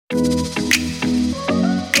You're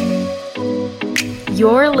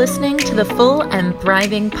listening to the Full and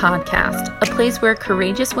Thriving Podcast, a place where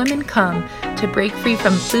courageous women come to break free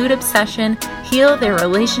from food obsession, heal their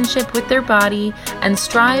relationship with their body, and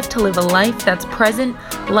strive to live a life that's present,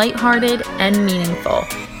 lighthearted, and meaningful.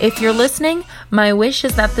 If you're listening, my wish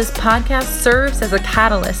is that this podcast serves as a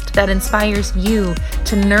catalyst that inspires you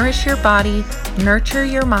to nourish your body, nurture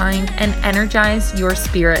your mind, and energize your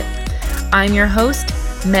spirit. I'm your host,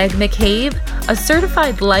 Meg McCabe, a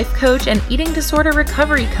certified life coach and eating disorder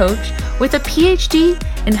recovery coach with a PhD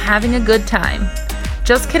in having a good time.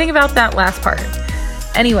 Just kidding about that last part.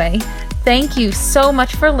 Anyway, thank you so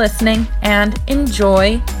much for listening and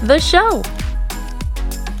enjoy the show.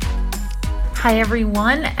 Hi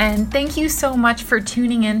everyone, and thank you so much for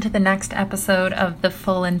tuning in to the next episode of the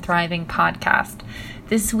Full and Thriving Podcast.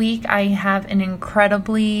 This week, I have an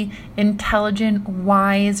incredibly intelligent,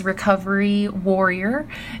 wise recovery warrior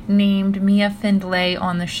named Mia Findlay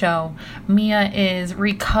on the show. Mia is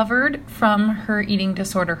recovered from her eating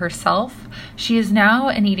disorder herself. She is now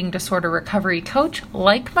an eating disorder recovery coach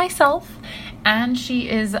like myself, and she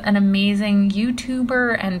is an amazing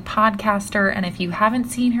YouTuber and podcaster. And if you haven't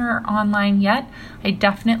seen her online yet, I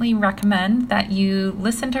definitely recommend that you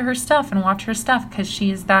listen to her stuff and watch her stuff because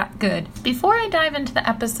she is that good. Before I dive into the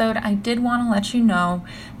episode, I did want to let you know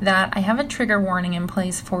that I have a trigger warning in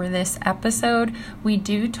place for this episode. We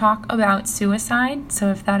do talk about suicide,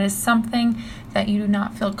 so if that is something that you do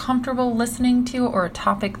not feel comfortable listening to or a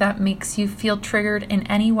topic that makes you feel triggered in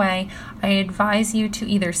any way, I advise you to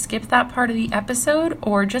either skip that part of the episode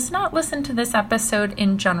or just not listen to this episode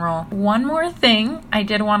in general. One more thing, I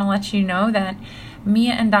did want to let you know that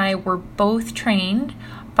Mia and I were both trained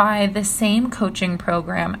by the same coaching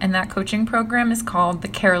program, and that coaching program is called the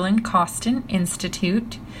Carolyn Costin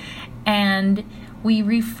Institute, and we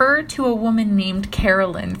refer to a woman named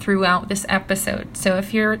Carolyn throughout this episode. So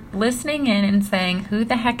if you're listening in and saying, who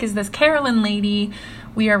the heck is this Carolyn lady?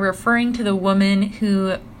 We are referring to the woman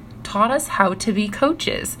who taught us how to be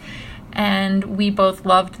coaches. And we both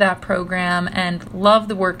loved that program and love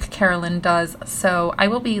the work Carolyn does. So I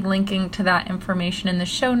will be linking to that information in the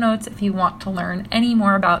show notes if you want to learn any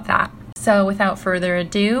more about that. So without further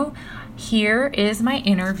ado, here is my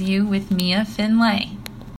interview with Mia Findlay.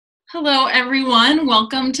 Hello, everyone.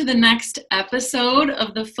 Welcome to the next episode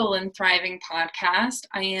of the Full and Thriving Podcast.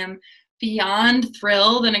 I am beyond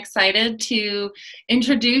thrilled and excited to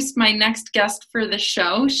introduce my next guest for the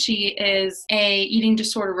show. She is a eating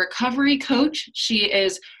disorder recovery coach. She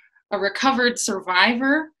is a recovered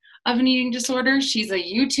survivor of an eating disorder. She's a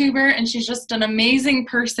YouTuber, and she's just an amazing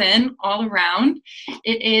person all around.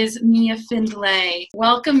 It is Mia Findlay.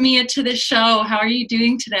 Welcome, Mia, to the show. How are you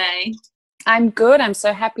doing today? I'm good. I'm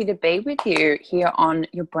so happy to be with you here on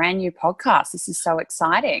your brand new podcast. This is so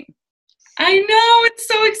exciting. I know, it's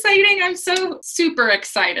so exciting. I'm so super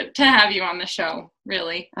excited to have you on the show,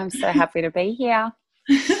 really. I'm so happy to be here.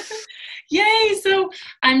 Yay. So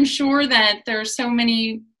I'm sure that there are so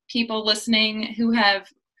many people listening who have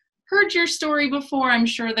heard your story before. I'm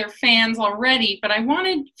sure they're fans already, but I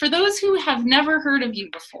wanted, for those who have never heard of you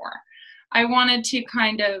before, I wanted to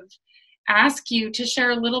kind of ask you to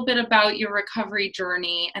share a little bit about your recovery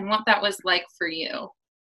journey and what that was like for you.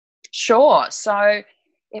 Sure. So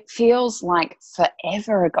it feels like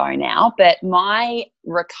forever ago now, but my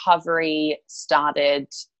recovery started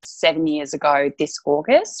 7 years ago this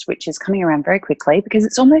August, which is coming around very quickly because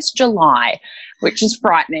it's almost July, which is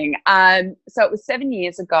frightening. So it was 7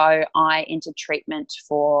 years ago I entered treatment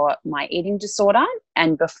for my eating disorder,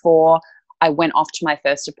 and before I went off to my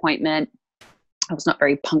first appointment, I was not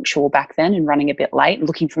very punctual back then and running a bit late,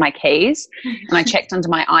 looking for my keys. And I checked under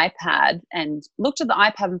my iPad and looked at the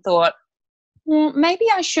iPad and thought, well, maybe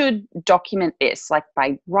I should document this, like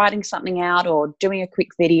by writing something out or doing a quick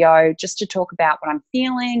video just to talk about what I'm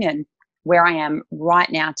feeling and where I am right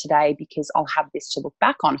now today, because I'll have this to look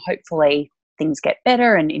back on. Hopefully things get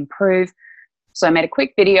better and improve. So I made a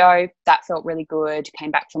quick video. That felt really good.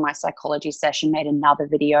 Came back from my psychology session, made another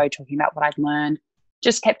video talking about what I'd learned.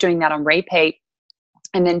 Just kept doing that on repeat.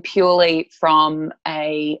 And then purely from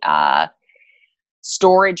a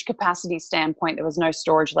storage capacity standpoint, there was no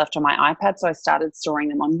storage left on my iPad. So I started storing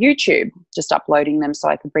them on YouTube, just uploading them so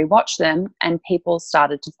I could rewatch them. And people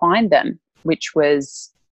started to find them, which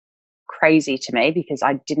was crazy to me because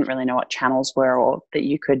I didn't really know what channels were or that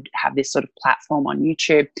you could have this sort of platform on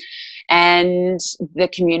YouTube. And the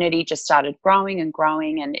community just started growing and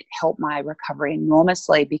growing, and it helped my recovery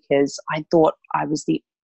enormously because I thought I was the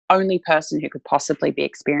only person who could possibly be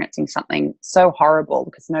experiencing something so horrible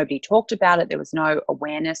because nobody talked about it. There was no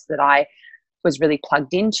awareness that I was really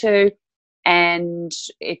plugged into. And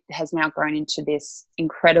it has now grown into this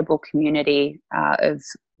incredible community of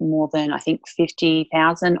more than, I think,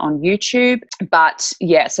 50,000 on YouTube. But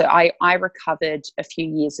yeah, so I recovered a few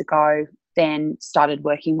years ago, then started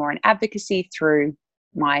working more in advocacy through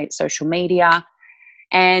my social media,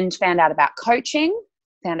 and found out about coaching,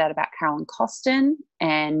 found out about Carolyn Costin,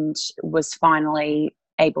 and was finally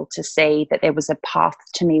able to see that there was a path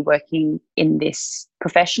to me working in this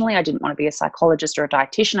professionally. I didn't want to be a psychologist or a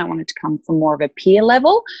dietitian. I wanted to come from more of a peer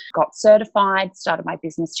level. Got certified, started my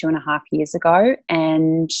business 2.5 years ago.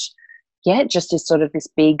 And yeah, it just is sort of this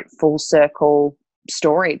big full circle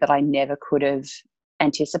story that I never could have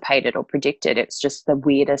anticipated or predicted. It's just the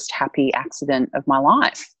weirdest happy accident of my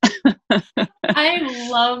life. I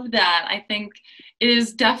love that. I think it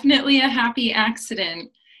is definitely a happy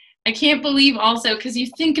accident. I can't believe also, because you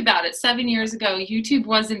think about it, 7 years ago, YouTube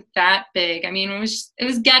wasn't that big. I mean, it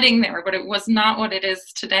was getting there, but it was not what it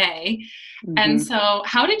is today. Mm-hmm. And so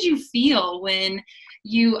how did you feel when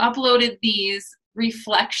you uploaded these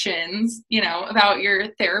reflections, about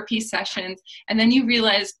your therapy sessions, and then you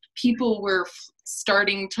realized people were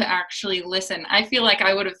starting to actually listen? I feel like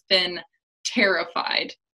I would have been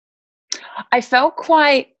terrified. I felt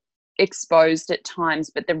quite exposed at times,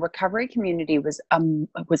 but the recovery community was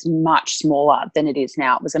much smaller than it is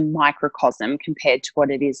now. It was a microcosm compared to what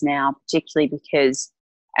it is now, particularly because,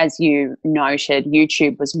 as you noted,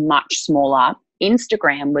 YouTube was much smaller.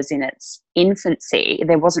 Instagram was in its infancy.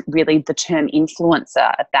 There wasn't really the term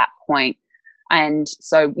influencer at that point. And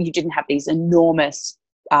so you didn't have these enormous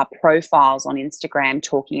profiles on Instagram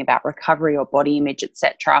talking about recovery or body image,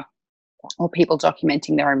 etc., or people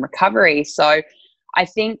documenting their own recovery. So I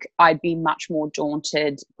think I'd be much more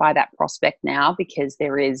daunted by that prospect now, because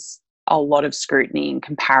there is a lot of scrutiny and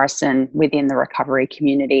comparison within the recovery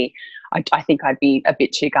community. I think I'd be a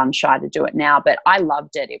bit too gun shy to do it now, but I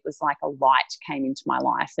loved it. It was like a light came into my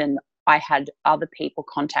life, and I had other people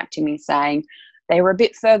contacting me saying they were a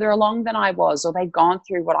bit further along than I was, or they'd gone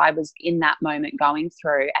through what I was in that moment going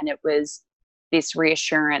through. And it was this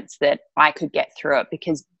reassurance that I could get through it,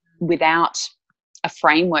 because without a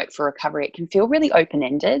framework for recovery, it can feel really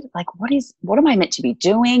open-ended. Like, what am I meant to be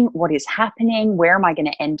doing? What is happening? Where am I going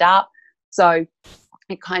to end up? So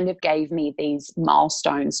it kind of gave me these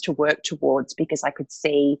milestones to work towards, because I could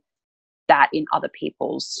see that in other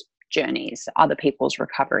people's journeys, other people's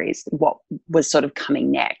recoveries, what was sort of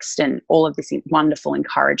coming next, and all of this wonderful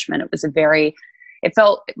encouragement. It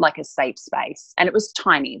felt like a safe space, and it was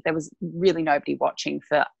tiny. There was really nobody watching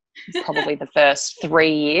for probably the first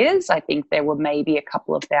 3 years. I think there were maybe a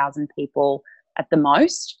couple of thousand people at the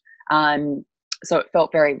most. So it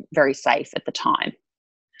felt very, very safe at the time.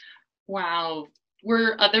 Wow.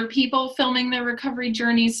 Were other people filming their recovery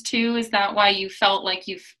journeys too? Is that why you felt like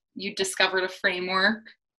you discovered a framework?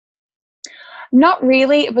 Not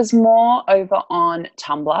really. It was more over on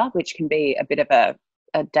Tumblr, which can be a bit of a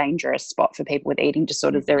dangerous spot for people with eating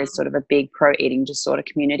disorders. There is sort of a big pro-eating disorder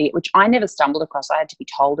community, which I never stumbled across. I had to be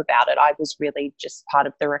told about it. I was really just part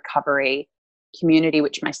of the recovery community,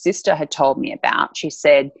 which my sister had told me about. She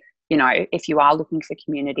said, if you are looking for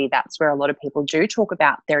community, that's where a lot of people do talk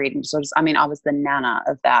about their eating disorders. I mean, I was the nana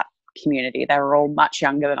of that community. They were all much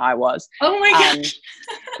younger than I was. Oh my gosh.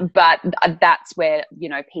 But that's where,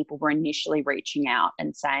 people were initially reaching out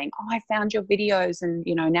and saying, oh, I found your videos, and,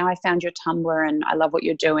 now I found your Tumblr, and I love what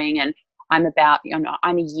you're doing. And I'm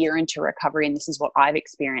I'm a year into recovery, and this is what I've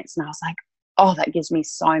experienced. And I was like, oh, that gives me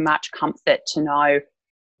so much comfort to know,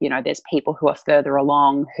 there's people who are further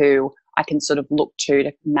along who I can sort of look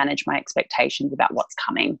to manage my expectations about what's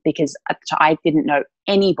coming, because I didn't know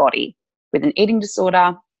anybody with an eating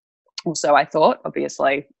disorder. Also, I thought,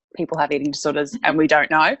 obviously, people have eating disorders and we don't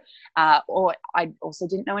know. Or I also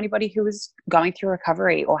didn't know anybody who was going through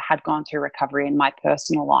recovery or had gone through recovery in my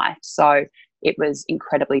personal life. So it was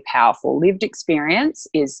incredibly powerful. Lived experience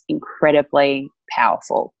is incredibly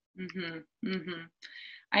powerful. Mm-hmm. Mm-hmm.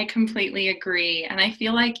 I completely agree. And I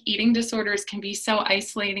feel like eating disorders can be so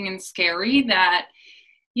isolating and scary that,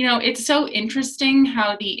 it's so interesting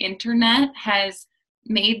how the internet has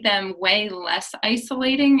made them way less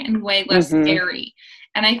isolating and way less scary.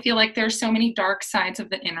 And I feel like there's so many dark sides of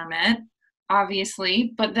the internet,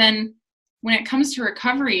 obviously, but then when it comes to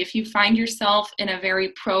recovery, if you find yourself in a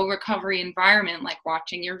very pro-recovery environment, like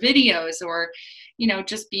watching your videos or,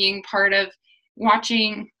 just being part of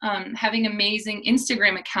watching, having amazing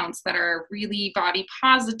Instagram accounts that are really body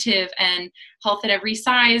positive and health at every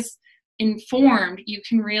size informed, you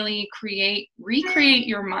can really recreate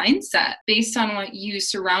your mindset based on what you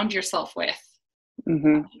surround yourself with.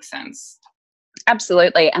 Mm-hmm. That makes sense.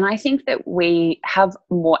 Absolutely. And I think that we have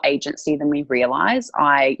more agency than we realize.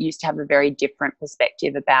 I used to have a very different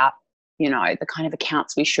perspective about, the kind of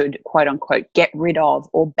accounts we should, quote unquote, get rid of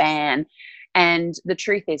or ban. And the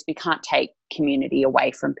truth is, we can't take community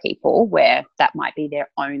away from people where that might be their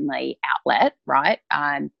only outlet, right?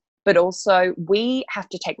 But also, we have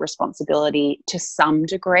to take responsibility to some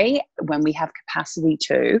degree when we have capacity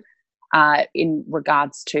to, in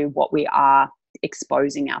regards to what we are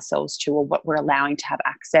exposing ourselves to or what we're allowing to have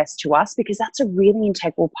access to us, because that's a really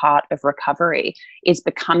integral part of recovery, is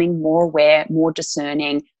becoming more aware, more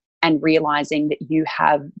discerning, and realizing that you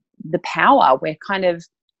have the power. We're kind of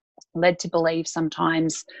led to believe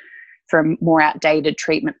sometimes from more outdated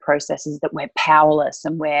treatment processes that we're powerless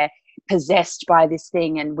and we're possessed by this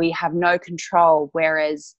thing and we have no control,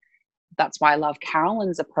 whereas that's why I love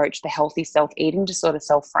Carolyn's approach, the healthy self-eating disorder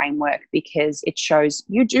self-framework, because it shows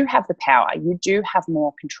you do have the power, you do have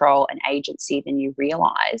more control and agency than you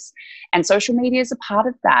realize. And social media is a part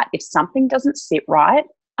of that. If something doesn't sit right,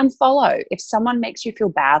 unfollow. If someone makes you feel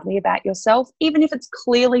badly about yourself, even if it's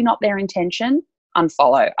clearly not their intention,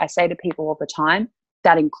 unfollow. I say to people all the time,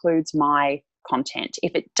 that includes my content.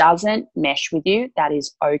 If it doesn't mesh with you, that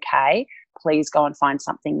is okay. Please go and find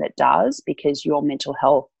something that does, because your mental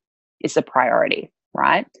health is the priority,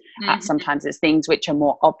 right? Mm-hmm. Sometimes there's things which are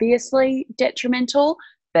more obviously detrimental,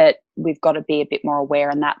 but we've got to be a bit more aware,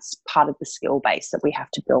 and that's part of the skill base that we have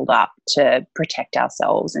to build up to protect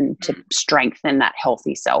ourselves and to strengthen that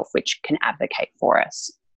healthy self, which can advocate for us.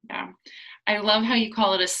 Yeah. I love how you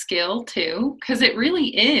call it a skill too, because it really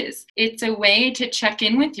is. It's a way to check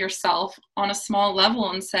in with yourself on a small level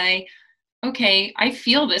and say, okay, I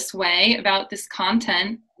feel this way about this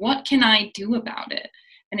content. What can I do about it?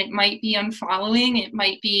 And it might be unfollowing, it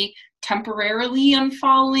might be temporarily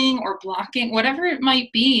unfollowing or blocking, whatever it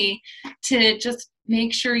might be, to just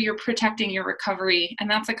make sure you're protecting your recovery. And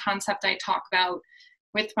that's a concept I talk about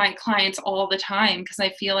with my clients all the time, because I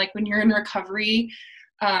feel like when you're in recovery,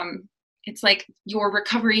 it's like your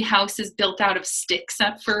recovery house is built out of sticks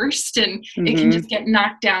at first, and it can just get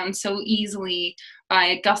knocked down so easily by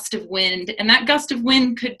a gust of wind. And that gust of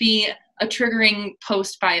wind could be a triggering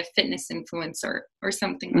post by a fitness influencer or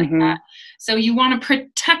something like that. So you want to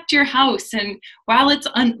protect your house, and while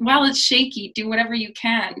it's shaky, do whatever you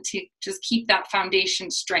can to just keep that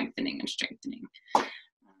foundation strengthening.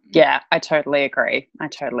 Yeah, I totally agree.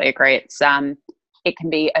 It's it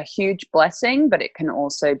can be a huge blessing, but it can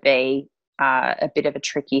also be a bit of a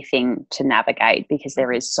tricky thing to navigate, because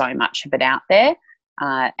there is so much of it out there.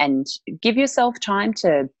 And give yourself time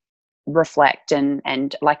to reflect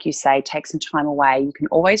and like you say, take some time away. You can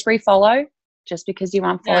always refollow. Just because you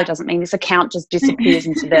unfollow doesn't mean this account just disappears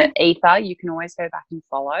into the ether. You can always go back and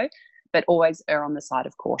follow, but always err on the side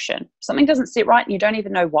of caution. If something doesn't sit right and you don't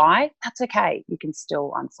even know why, that's okay. You can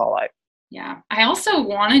still unfollow. Yeah. I also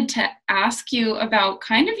wanted to ask you about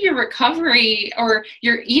kind of your recovery or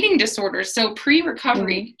your eating disorders. So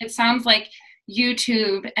pre-recovery, it sounds like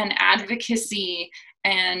YouTube and advocacy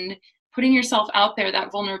and putting yourself out there,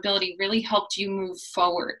 that vulnerability really helped you move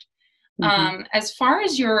forward. As far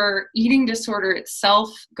as your eating disorder itself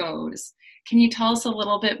goes, can you tell us a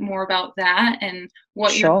little bit more about that and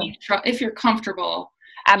what if you're comfortable?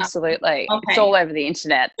 Absolutely. Okay. It's all over the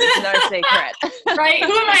internet. There's no secret. Right?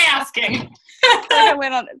 Who am I asking?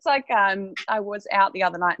 I was out the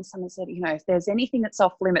other night and someone said, if there's anything that's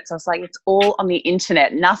off limits, I was like, it's all on the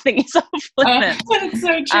internet. Nothing is off limits. That's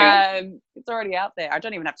so true. It's already out there. I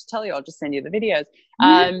don't even have to tell you. I'll just send you the videos.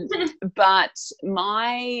 But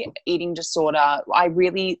my eating disorder, I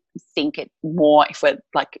really think it more, if we're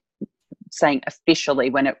like saying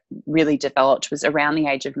officially when it really developed, was around the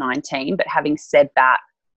age of 19. But having said that,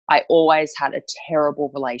 I always had a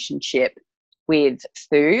terrible relationship with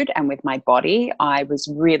food and with my body. I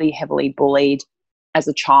was really heavily bullied as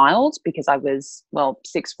a child because I was,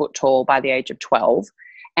 6 foot tall by the age of 12.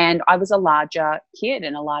 And I was a larger kid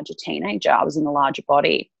and a larger teenager. I was in a larger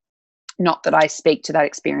body. Not that I speak to that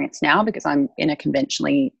experience now because I'm in a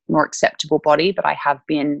conventionally more acceptable body, but I have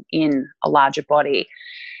been in a larger body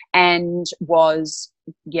and was,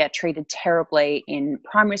 treated terribly in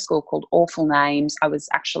primary school, called awful names. I was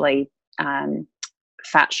actually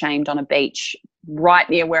fat shamed on a beach right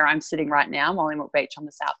near where I'm sitting right now, Mollymook Beach on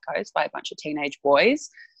the South Coast, by a bunch of teenage boys.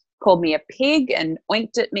 Called me a pig and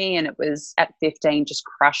oinked at me, and it was at 15 just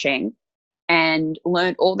crushing. And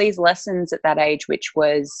learned all these lessons at that age, which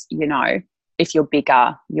was, if you're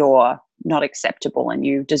bigger, you're not acceptable and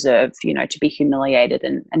you deserve, to be humiliated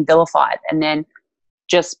and vilified. And then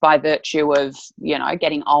just by virtue of,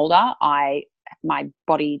 getting older, my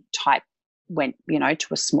body type went, to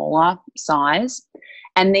a smaller size.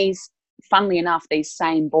 And these funnily enough, these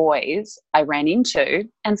same boys I ran into,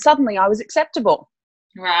 and suddenly I was acceptable.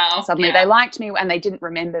 Wow. Suddenly they liked me, and they didn't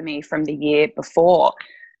remember me from the year before.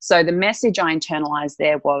 So the message I internalized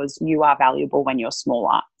there was, you are valuable when you're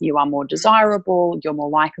smaller. You are more desirable, you're more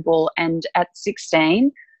likable. And at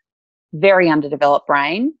 16, very underdeveloped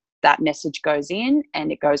brain, that message goes in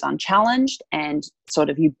and it goes unchallenged, and sort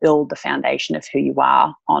of you build the foundation of who you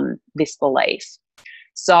are on this belief.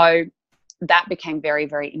 So that became very,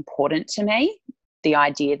 very important to me, the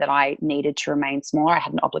idea that I needed to remain smaller. I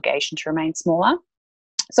had an obligation to remain smaller.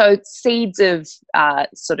 So seeds of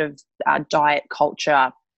diet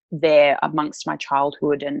culture there amongst my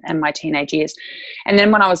childhood and my teenage years. And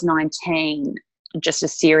then when I was 19, just a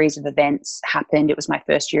series of events happened. It was my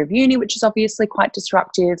first year of uni, which is obviously quite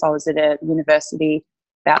disruptive. I was at a university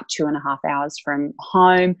about 2.5 hours from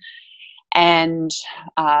home, and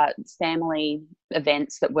family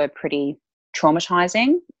events that were pretty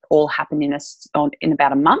traumatizing all happened in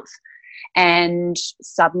about a month. And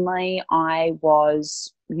suddenly I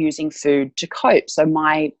was using food to cope. So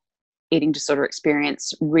my eating disorder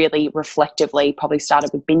experience really reflectively probably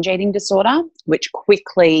started with binge eating disorder, which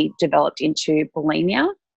quickly developed into bulimia,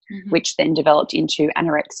 which then developed into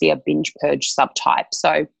anorexia binge purge subtype.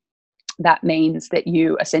 So that means that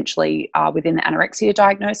you essentially are within the anorexia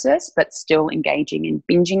diagnosis, but still engaging in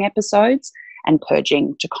binging episodes and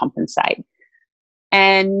purging to compensate.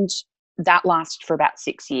 And that lasted for about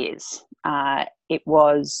 6 years.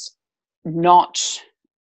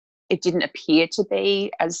 It didn't appear to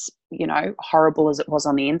be as, horrible as it was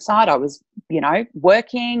on the inside. I was,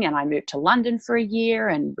 working, and I moved to London for a year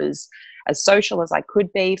and was as social as I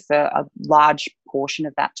could be for a large portion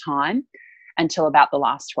of that time, until about the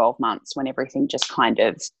last 12 months, when everything just kind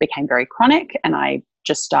of became very chronic, and I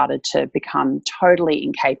just started to become totally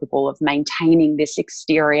incapable of maintaining this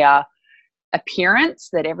exterior appearance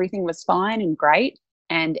that everything was fine and great,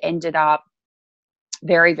 and ended up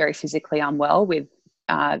very, very physically unwell with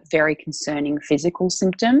very concerning physical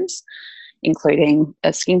symptoms, including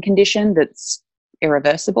a skin condition that's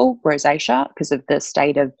irreversible, rosacea, because of the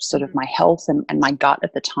state of sort of my health and my gut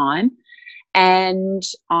at the time. And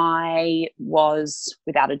I was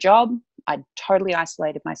without a job. I totally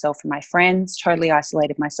isolated myself from my friends, totally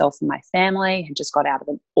isolated myself from my family, had just got out of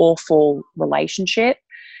an awful relationship.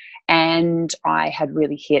 And I had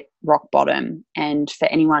really hit rock bottom. And for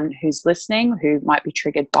anyone who's listening who might be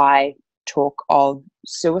triggered by talk of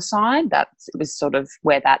suicide, it was sort of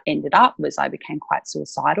where that ended up, was I became quite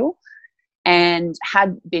suicidal and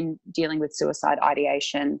had been dealing with suicide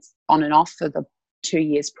ideation on and off for the 2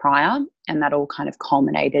 years prior. And that all kind of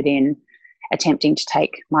culminated in attempting to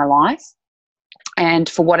take my life. And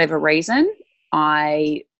for whatever reason,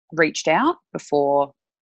 I reached out before,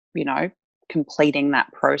 completing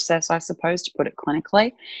that process, I suppose, to put it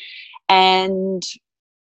clinically, and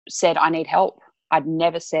said, I need help. I'd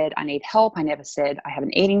never said I need help. I never said I have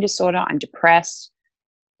an eating disorder, I'm depressed.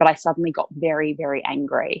 But I suddenly got very, very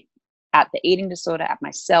angry at the eating disorder, at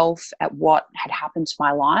myself, at what had happened to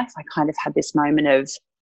my life. I kind of had this moment of,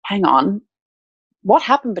 hang on, what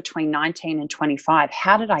happened between 19 and 25?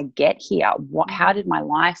 How did I get here? How did my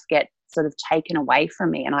life get sort of taken away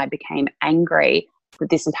from me? And I became angry that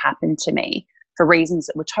this had happened to me for reasons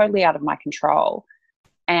that were totally out of my control,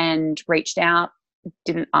 and reached out,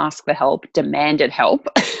 didn't ask for help, demanded help,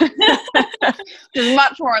 which is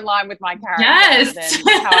much more in line with my character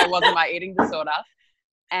than how I was in my eating disorder.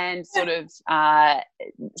 And sort of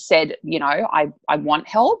said, I want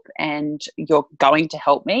help, and you're going to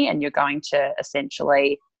help me, and you're going to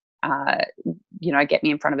essentially, get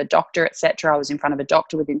me in front of a doctor, etc. I was in front of a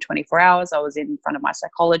doctor within 24 hours. I was in front of my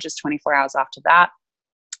psychologist 24 hours after that.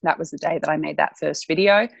 That was the day that I made that first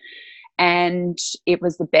video. And it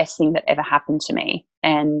was the best thing that ever happened to me.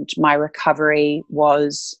 And my recovery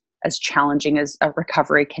was as challenging as a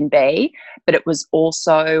recovery can be, but it was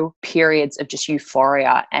also periods of just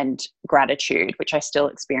euphoria and gratitude, which I still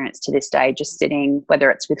experience to this day, just sitting, whether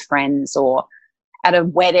it's with friends or at a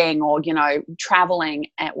wedding or, traveling,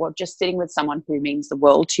 or just sitting with someone who means the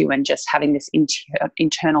world to you, and just having this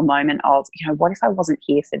internal moment of, what if I wasn't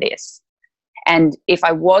here for this? And if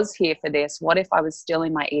I was here for this, what if I was still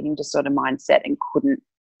in my eating disorder mindset and couldn't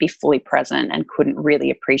be fully present and couldn't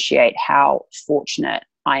really appreciate how fortunate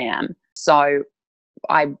I am? So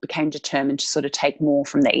I became determined to sort of take more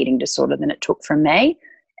from the eating disorder than it took from me.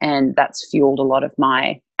 And that's fueled a lot of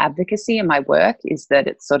my advocacy and my work, is that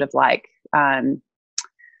it's sort of like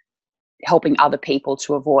helping other people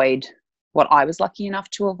to avoid what I was lucky enough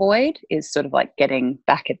to avoid, is sort of like getting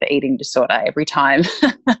back at the eating disorder every time.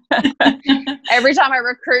 Every time I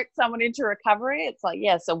recruit someone into recovery, it's like,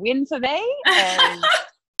 yes, a win for me. And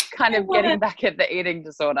kind of getting back at the eating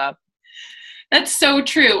disorder. That's so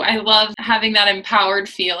true. I love having that empowered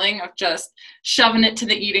feeling of just shoving it to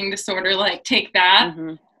the eating disorder, like, take that.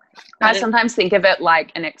 Mm-hmm. I sometimes think of it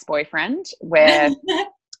like an ex-boyfriend where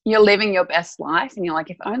you're living your best life and you're like,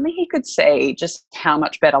 if only he could see just how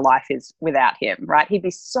much better life is without him, right? He'd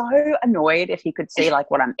be so annoyed if he could see like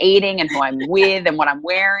what I'm eating and who I'm with and what I'm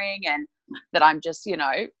wearing, and that I'm just, you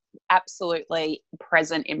know, absolutely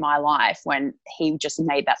present in my life when he just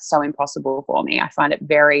made that so impossible for me. I find it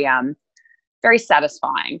very, very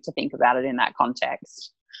satisfying to think about it in that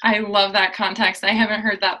context. I love that context. I haven't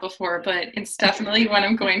heard that before, but it's definitely what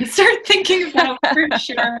I'm going to start thinking about for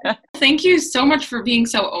sure. Thank you so much for being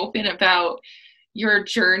so open about your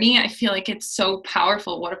journey. I feel like it's so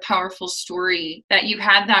powerful. What a powerful story that you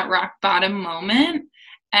had that rock bottom moment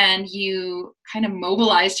and you kind of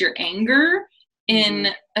mobilized your anger in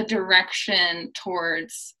a direction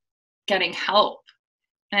towards getting help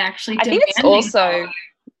and actually demanding help.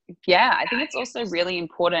 Yeah, I think it's also really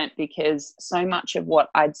important because so much of what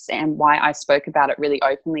I'd say and why I spoke about it really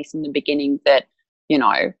openly from the beginning, that, you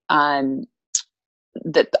know,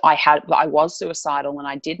 that I was suicidal and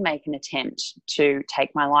I did make an attempt to take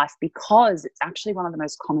my life, because it's actually one of the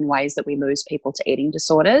most common ways that we lose people to eating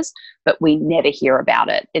disorders, but we never hear about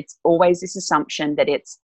it. It's always this assumption that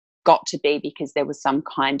it's got to be because there was some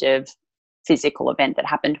kind of physical event that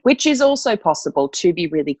happened, which is also possible. To be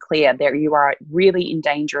really clear, there you are really in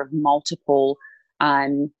danger of multiple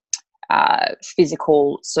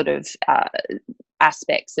physical sort of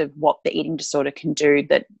aspects of what the eating disorder can do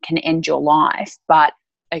that can end your life. But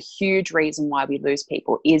a huge reason why we lose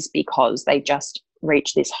people is because they just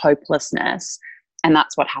reach this hopelessness. And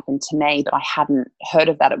that's what happened to me, but I hadn't heard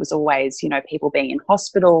of that. It was always, you know, people being in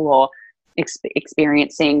hospital or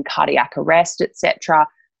experiencing cardiac arrest, etc.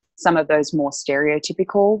 Some of those more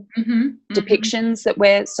stereotypical depictions that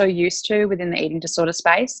we're so used to within the eating disorder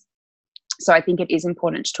space. So I think it is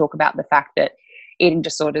important to talk about the fact that eating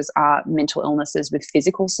disorders are mental illnesses with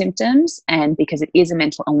physical symptoms. And because it is a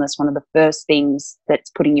mental illness, one of the first things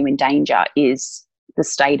that's putting you in danger is the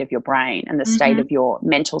state of your brain and the state of your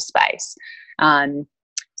mental space.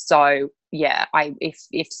 So yeah,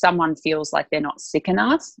 if someone feels like they're not sick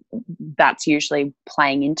enough, that's usually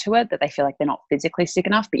playing into it, that they feel like they're not physically sick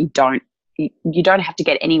enough, but you don't have to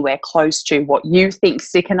get anywhere close to what you think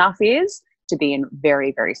sick enough is to be in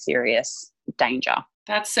very, very serious danger.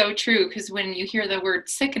 That's so true, because when you hear the word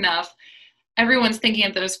sick enough, everyone's thinking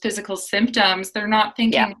of those physical symptoms. They're not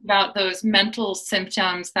thinking about those mental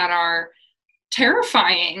symptoms that are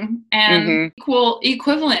terrifying and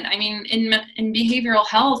equivalent. I mean, in behavioral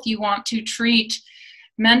health, you want to treat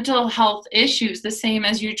mental health issues the same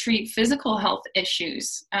as you treat physical health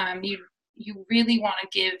issues. You really want to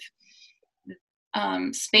give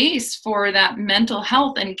space for that mental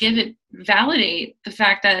health and validate the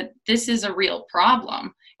fact that this is a real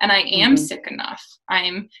problem and I am sick enough.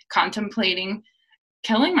 I'm contemplating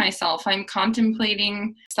killing myself. I'm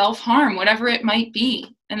contemplating self-harm, whatever it might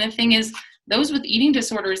be. And the thing is, those with eating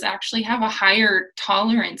disorders actually have a higher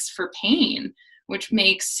tolerance for pain, which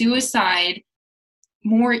makes suicide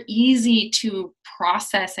more easy to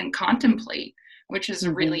process and contemplate, which is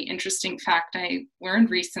a really interesting fact I learned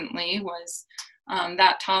recently, was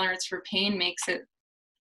that tolerance for pain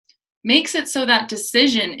makes it so that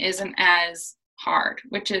decision isn't as hard,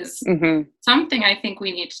 which is something I think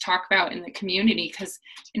we need to talk about in the community, because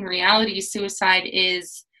in reality, suicide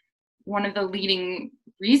is one of the leading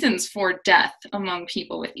reasons for death among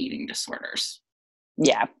people with eating disorders.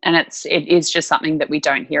 Yeah, and it is just something that we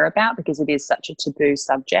don't hear about because it is such a taboo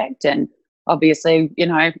subject. And obviously, you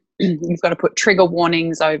know, you've got to put trigger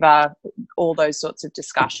warnings over all those sorts of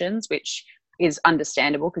discussions, which is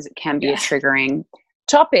understandable because it can be a triggering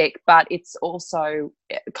topic, but it's also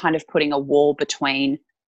kind of putting a wall between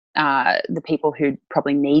the people who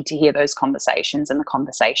probably need to hear those conversations and the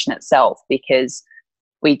conversation itself, because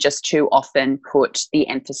we just too often put the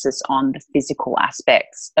emphasis on the physical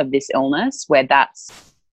aspects of this illness, where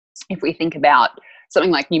that's, if we think about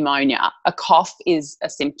something like pneumonia, a cough is a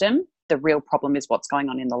symptom. The real problem is what's going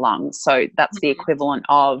on in the lungs. So that's the equivalent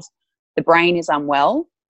of the brain is unwell.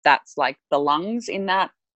 That's like the lungs in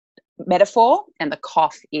that metaphor, and the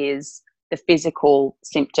cough is the physical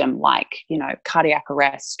symptom, like, you know, cardiac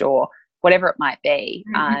arrest or whatever it might be.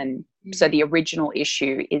 So the original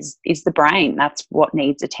issue is the brain. That's what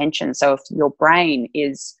needs attention. So if your brain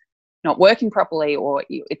is not working properly, or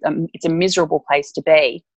it's a miserable place to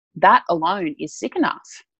be, that alone is sick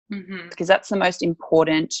enough, because that's the most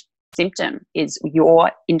important symptom, is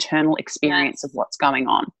your internal experience of what's going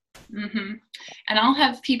on. And I'll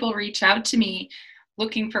have people reach out to me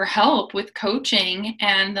looking for help with coaching,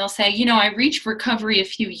 and they'll say, I reached recovery a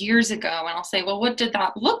few years ago. And I'll say, well, what did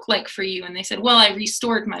that look like for you? And they said, well, I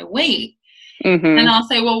restored my weight. And I'll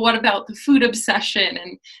say, well, what about the food obsession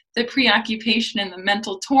and the preoccupation and the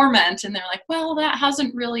mental torment? And they're like, well, that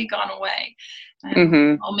hasn't really gone away.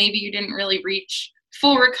 And well, maybe you didn't really reach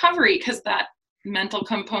full recovery, because that mental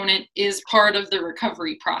component is part of the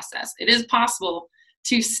recovery process. It is possible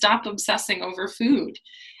to stop obsessing over food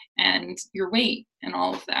and your weight and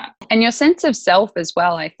all of that. And your sense of self as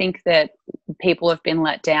well. I think that people have been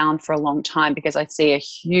let down for a long time, because I see a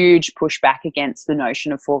huge pushback against the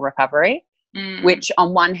notion of full recovery, which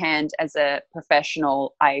on one hand, as a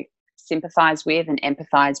professional, I sympathize with and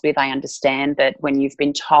empathize with. I understand that when you've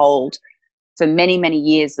been told for many, many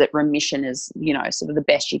years that remission is, sort of the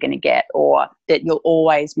best you're going to get, or that you'll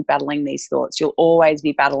always be battling these thoughts, you'll always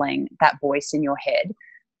be battling that voice in your head,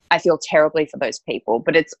 I feel terribly for those people.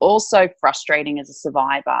 But it's also frustrating as a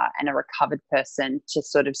survivor and a recovered person to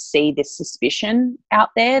sort of see this suspicion out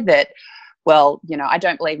there that, well, I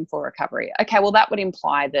don't believe in full recovery. Okay, well, that would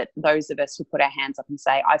imply that those of us who put our hands up and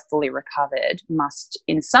say, I've fully recovered, must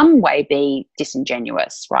in some way be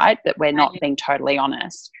disingenuous, right? That we're not being totally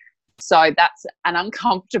honest. So that's an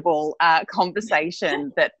uncomfortable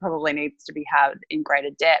conversation that probably needs to be had in greater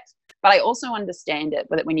depth. But I also understand it,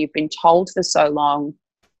 that when you've been told for so long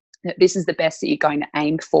that this is the best that you're going to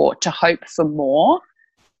aim for, to hope for more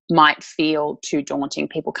might feel too daunting.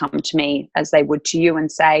 People come to me, as they would to you,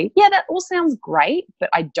 and say, yeah, that all sounds great, but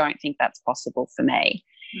I don't think that's possible for me.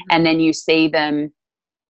 And then you see them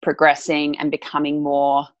progressing and becoming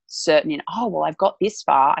more certain in, oh, well, I've got this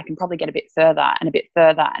far, I can probably get a bit further and a bit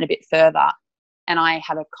further and a bit further. And I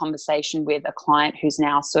have a conversation with a client who's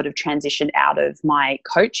now sort of transitioned out of my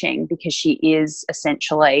coaching, because she is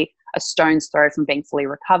essentially a stone's throw from being fully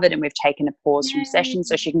recovered, and we've taken a pause from sessions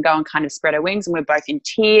so she can go and kind of spread her wings, and we're both in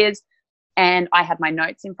tears. And I had my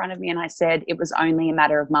notes in front of me, and I said, it was only a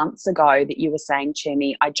matter of months ago that you were saying to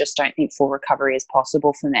me, I just don't think full recovery is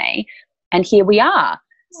possible for me. And here we are.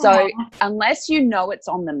 So unless you know it's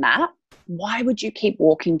on the map, why would you keep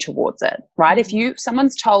walking towards it, right? If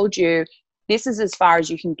someone's told you this is as far as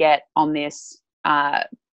you can get on this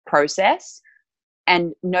process,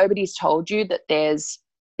 and nobody's told you that there's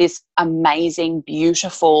this amazing,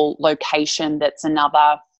 beautiful location that's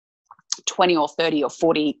another 20 or 30 or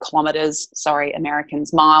 40 kilometers, sorry,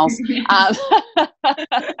 Americans, miles.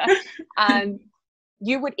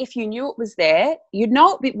 You would, if you knew it was there, you'd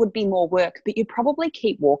know it would be more work, but you'd probably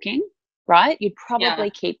keep walking, right? You'd probably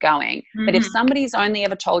keep going. But if somebody's only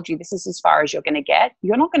ever told you this is as far as you're going to get,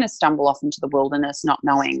 you're not going to stumble off into the wilderness not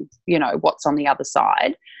knowing, what's on the other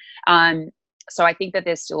side. So I think that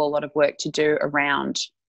there's still a lot of work to do around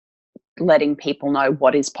letting people know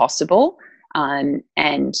what is possible,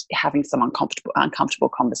 and having some uncomfortable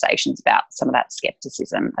conversations about some of that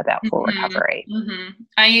skepticism about full recovery.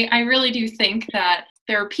 I really do think that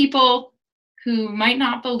there are people who might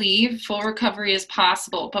not believe full recovery is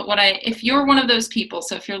possible, but if you're one of those people,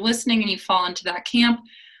 so if you're listening and you fall into that camp,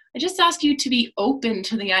 I just ask you to be open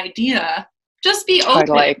to the idea. Just be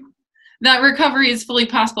open that recovery is fully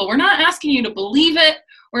possible. We're not asking you to believe it.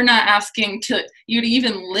 We're not asking you to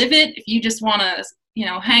even live it. If you just want to,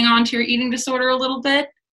 hang on to your eating disorder a little bit,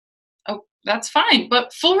 oh, that's fine.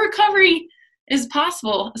 But full recovery is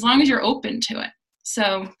possible as long as you're open to it.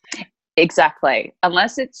 So exactly.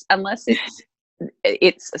 Unless it's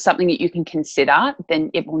something that you can consider, then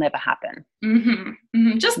it will never happen.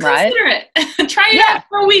 Just consider it. Try it out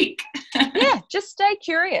for a week. Just stay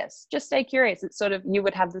curious. It's sort of, you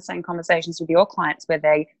would have the same conversations with your clients where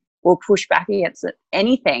they will push back against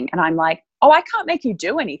anything. And I'm like, oh, I can't make you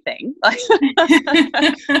do anything. I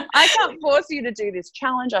can't force you to do this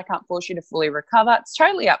challenge. I can't force you to fully recover. It's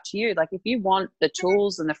totally up to you. Like, if you want the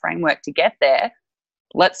tools and the framework to get there,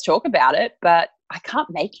 let's talk about it. But I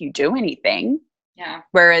can't make you do anything. Yeah.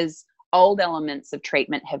 Whereas old elements of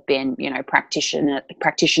treatment have been,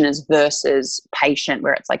 practitioners versus patient,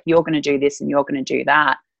 where it's like, you're going to do this and you're going to do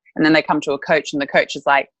that. And then they come to a coach and the coach is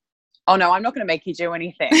like, oh no, I'm not going to make you do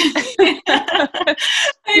anything. If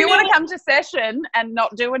you want to come to session and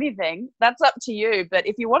not do anything, that's up to you. But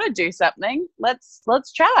if you want to do something, let's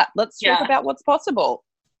chat. Let's talk about what's possible.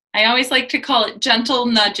 I always like to call it gentle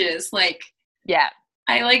nudges. I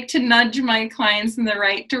like to nudge my clients in the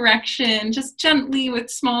right direction, just gently with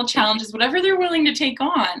small challenges, whatever they're willing to take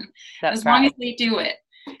on, as long as they do it,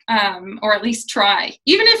 or at least try.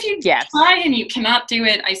 Even if you try and you cannot do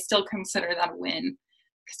it, I still consider that a win.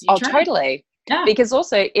 Totally. Yeah. Because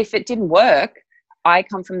also, if it didn't work, I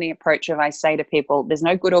come from the approach of, I say to people, there's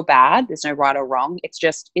no good or bad, there's no right or wrong. It's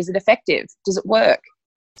just, is it effective? Does it work?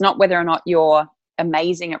 It's not whether or not you're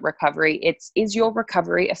amazing at recovery. Is your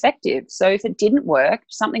recovery effective? So if it didn't work,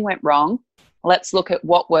 something went wrong, let's look at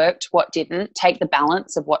what worked, what didn't, take the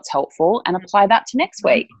balance of what's helpful and apply that to next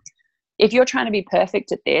week. If you're trying to be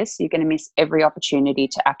perfect at this, you're going to miss every opportunity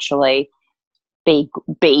to actually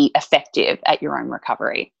be effective at your own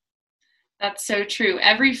recovery. That's so true.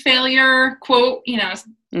 Every failure, quote, is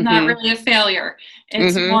not really a failure.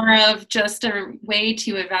 It's more of just a way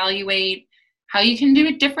to evaluate how you can do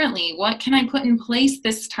it differently. What can I put in place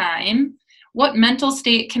this time? What mental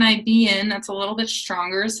state can I be in that's a little bit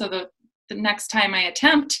stronger so that the next time I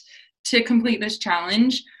attempt to complete this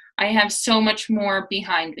challenge, I have so much more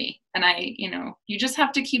behind me. And you just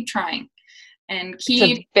have to keep trying and keep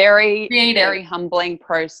It's a very, creative. very humbling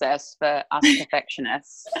process for us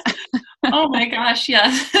perfectionists. Oh my gosh,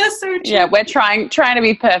 yeah. So true. Yeah, we're trying to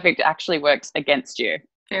be perfect actually works against you.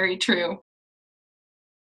 Very true.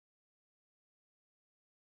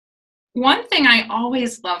 One thing I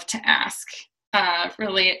always love to ask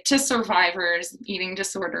related to survivors, eating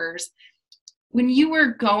disorders, when you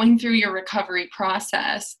were going through your recovery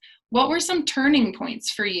process, what were some turning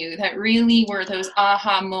points for you that really were those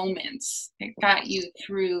aha moments that got you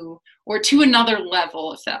through or to another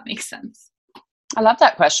level, if that makes sense? I love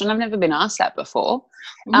that question. I've never been asked that before.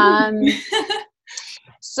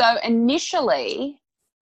 So initially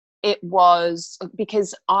it was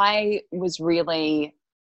because I was really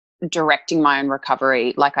directing my own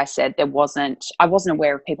recovery. Like I said, I wasn't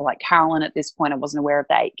aware of people like Carolyn at this point. I wasn't aware of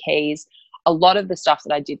the 8 Keys. A lot of the stuff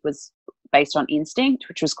that I did was based on instinct,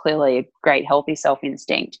 which was clearly a great, healthy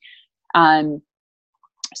self-instinct.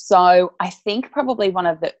 So I think probably one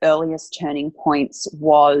of the earliest turning points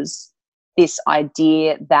was this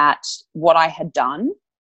idea that what I had done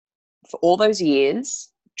for all those years,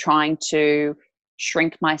 trying to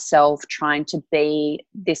shrink myself, trying to be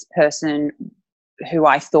this person who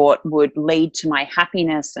I thought would lead to my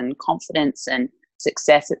happiness and confidence and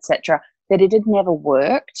success, etc., that it had never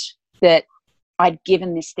worked, that I'd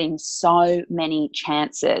given this thing so many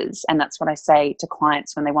chances. And that's what I say to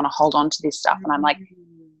clients when they want to hold on to this stuff. And I'm like,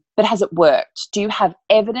 but has it worked? Do you have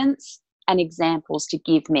evidence and examples to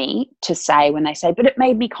give me to say when they say, but it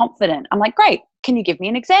made me confident? I'm like, great. Can you give me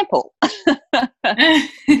an example?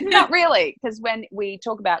 Not really. Because when we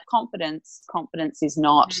talk about confidence is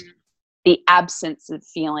not the absence of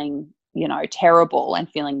feeling, terrible and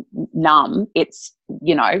feeling numb. It's,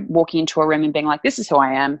 walking into a room and being like, this is who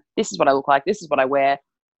I am. This is what I look like. This is what I wear.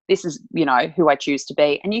 This is, who I choose to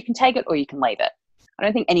be. And you can take it or you can leave it. I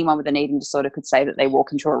don't think anyone with an eating disorder could say that they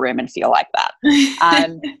walk into a room and feel like that.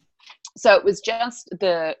 So it was just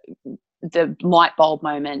the light bulb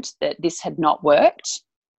moment that this had not worked,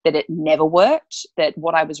 that it never worked, that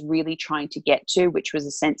what I was really trying to get to, which was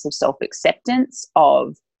a sense of self-acceptance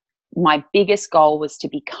of my biggest goal was to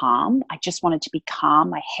be calm. I just wanted to be calm.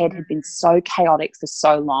 My head had been so chaotic for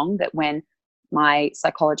so long that when my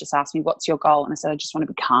psychologist asked me, what's your goal? And I said, I just want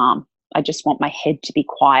to be calm. I just want my head to be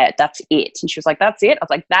quiet. That's it. And she was like, that's it? I was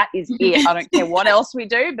like, that is it. I don't care what else we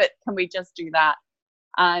do, but can we just do that?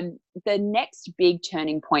 The next big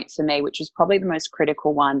turning point for me, which was probably the most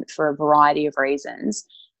critical one for a variety of reasons,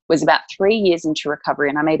 was about 3 years into recovery.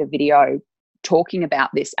 And I made a video talking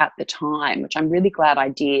about this at the time, which I'm really glad I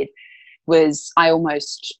did, was I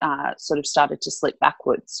almost sort of started to slip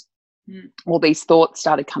backwards. All these thoughts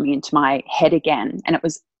started coming into my head again. And it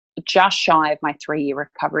was just shy of my 3-year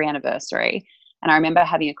recovery anniversary. And I remember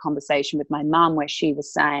having a conversation with my mum where she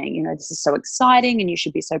was saying, this is so exciting and you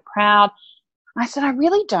should be so proud. I said, I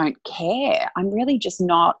really don't care. I'm really just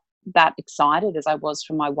not that excited as I was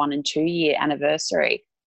for my 1 and 2 year anniversary.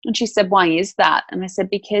 And she said, why is that? And I said,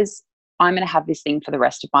 because I'm going to have this thing for the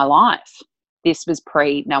rest of my life. This was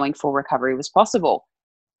pre-knowing full recovery was possible.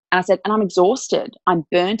 And I said, and I'm exhausted. I'm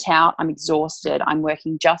burnt out. I'm exhausted. I'm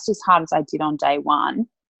working just as hard as I did on day one.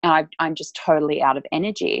 And I'm just totally out of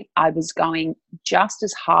energy. I was going just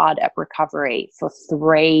as hard at recovery for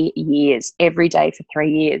 3 years, every day for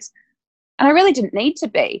 3 years. And I really didn't need to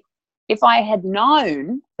be. If I had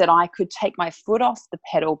known that I could take my foot off the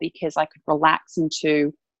pedal because I could relax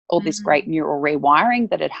into all this great neural rewiring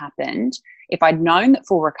that had happened, if I'd known that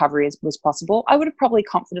full recovery was possible, I would have probably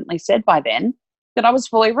confidently said by then that I was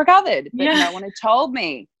fully recovered, but no one had told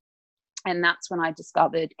me. And that's when I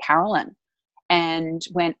discovered Carolyn and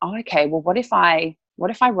went, oh, okay, well, what if I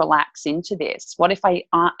relax into this? What if I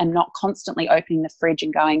am not constantly opening the fridge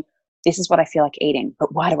and going, this is what I feel like eating,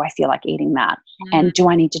 but why do I feel like eating that? And do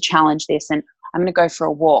I need to challenge this? And I'm going to go for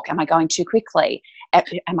a walk. Am I going too quickly?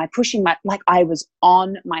 Am I pushing I was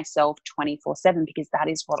on myself 24/7 because that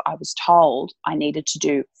is what I was told I needed to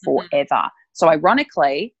do forever. So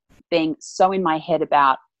ironically, being so in my head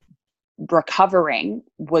about recovering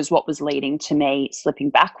was what was leading to me slipping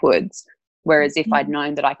backwards. Whereas if I'd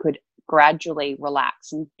known that I could gradually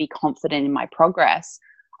relax and be confident in my progress,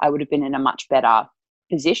 I would have been in a much better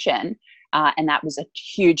position. And that was a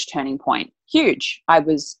huge turning point. Huge. I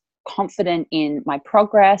was confident in my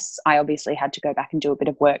progress. I obviously had to go back and do a bit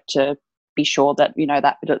of work to be sure that,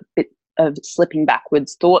 that bit of slipping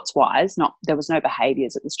backwards thoughts wise, there was no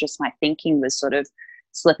behaviors. It was just my thinking was sort of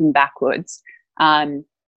slipping backwards.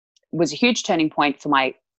 Was a huge turning point for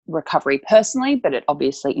my recovery personally, but it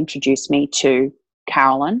obviously introduced me to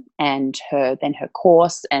Carolyn and her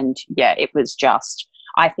course. And yeah, it was just,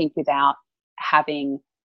 I think without having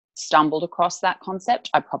stumbled across that concept,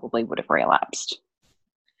 I probably would have relapsed.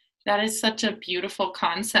 That is such a beautiful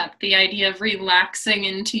concept, the idea of relaxing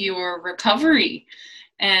into your recovery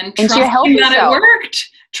and trusting that it worked.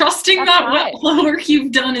 Trusting that what work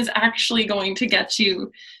you've done is actually going to get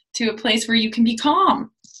you to a place where you can be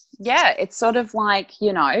calm. Yeah, it's sort of like,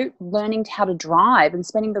 learning how to drive and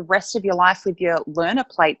spending the rest of your life with your learner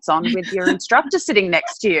plates on with your instructor sitting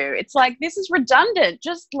next to you. It's like, this is redundant.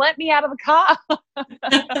 Just let me out of the car.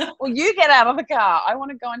 Or you get out of the car. I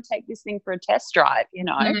want to go and take this thing for a test drive,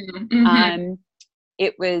 Mm-hmm.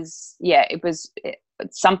 It was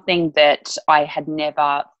something that I had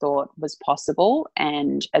never thought was possible.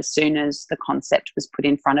 And as soon as the concept was put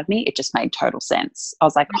in front of me, it just made total sense. I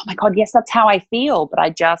was like, oh my God, yes, that's how I feel. But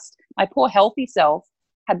my poor healthy self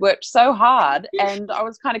had worked so hard and I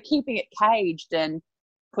was kind of keeping it caged, and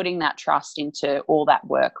putting that trust into all that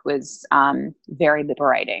work was very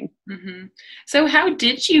liberating. Mm-hmm. So how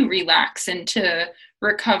did you relax into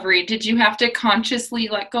recovery? Did you have to consciously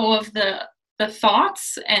let go of the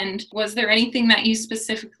thoughts? And was there anything that you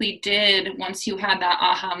specifically did once you had that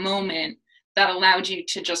aha moment that allowed you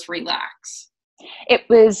to just relax? It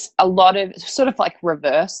was a lot of sort of like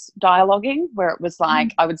reverse dialoguing, where it was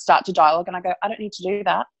like I would start to dialogue and I go, I don't need to do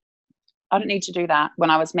that. I don't need to do that.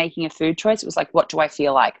 When I was making a food choice, it was like, what do I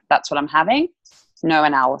feel like? That's what I'm having. No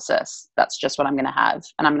analysis. That's just what I'm going to have.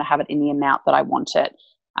 And I'm going to have it in the amount that I want it.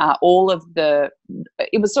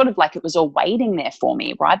 It was sort of like it was all waiting there for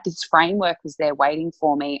me, right? This framework was there waiting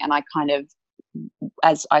for me. And I kind of,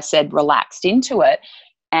 as I said, relaxed into it.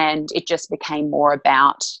 And it just became more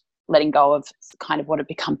about letting go of kind of what had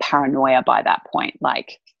become paranoia by that point,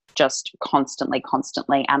 like just constantly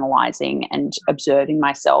analyzing and observing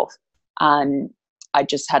myself. I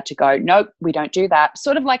just had to go, nope, we don't do that.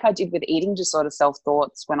 Sort of like I did with eating disorder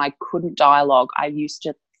self-thoughts. When I couldn't dialogue, I used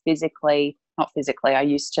to I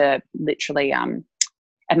used to literally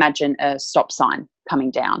imagine a stop sign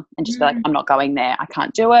coming down and just be like, I'm not going there. I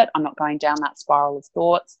can't do it. I'm not going down that spiral of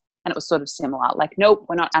thoughts. And it was sort of similar, like, nope,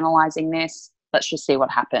 we're not analyzing this. Let's just see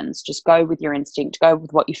what happens. Just go with your instinct, go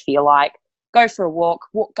with what you feel like, go for a walk,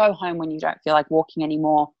 go home when you don't feel like walking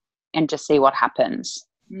anymore, and just see what happens.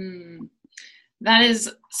 That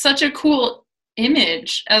is such a cool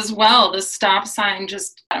image as well. The stop sign,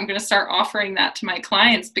 I'm going to start offering that to my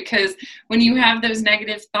clients, because when you have those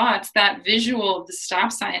negative thoughts, that visual of the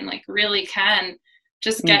stop sign like really can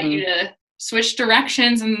just get you to switch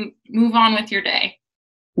directions and move on with your day.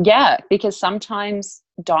 Yeah, because sometimes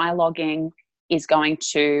dialoguing is going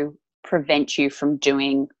to prevent you from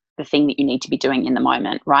doing the thing that you need to be doing in the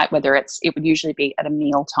moment, right? It would usually be at a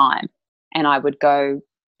meal time, and I would go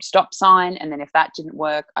stop sign, and then if that didn't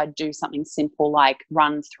work, I'd do something simple like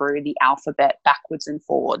run through the alphabet backwards and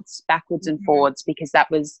forwards, because that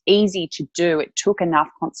was easy to do. It took enough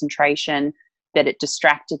concentration that it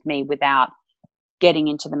distracted me without getting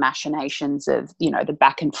into the machinations of, the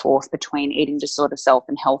back and forth between eating disorder self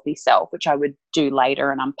and healthy self, which I would do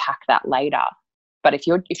later and unpack that later. But if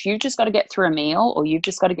you just got to get through a meal, or you've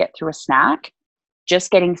just got to get through a snack,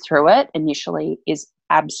 just getting through it initially is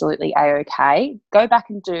absolutely a-okay. Go back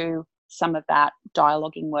and do some of that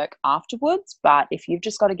dialoguing work afterwards. But if you've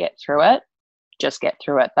just got to get through it, just get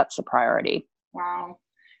through it. That's the priority. Wow.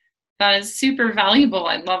 That is super valuable.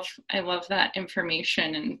 I love that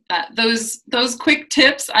information and that those quick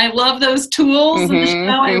tips. I love those tools.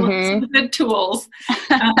 I love some good tools.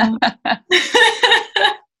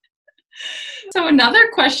 So another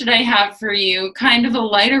question I have for you, kind of a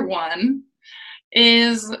lighter one,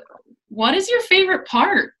 is what is your favorite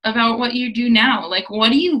part about what you do now? Like,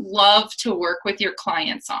 what do you love to work with your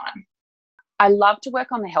clients on? I love to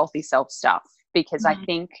work on the healthy self stuff, because I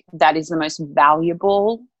think that is the most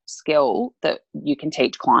valuable skill that you can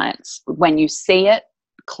teach clients. When you see it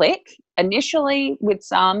click, initially with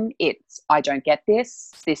some, it's, I don't get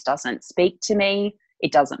this doesn't speak to me,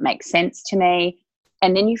 it doesn't make sense to me.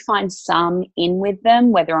 And then you find some in with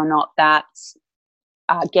them, whether or not that's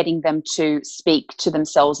getting them to speak to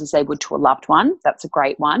themselves as they would to a loved one. That's a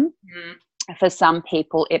great one. For some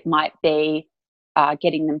people, it might be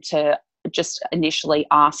getting them to just initially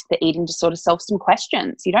ask the eating disorder self some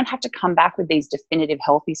questions. You don't have to come back with these definitive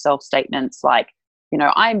healthy self statements like,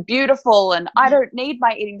 I'm beautiful and I don't need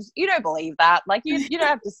my eating disorder. You don't believe that. Like you don't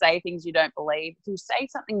have to say things you don't believe. If you say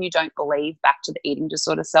something you don't believe back to the eating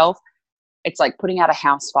disorder self, it's like putting out a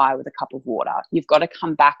house fire with a cup of water. You've got to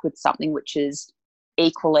come back with something which is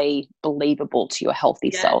equally believable to your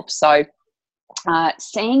healthy self. So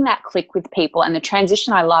seeing that click with people, and the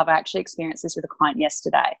transition I love, I actually experienced this with a client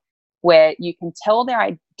yesterday, where you can tell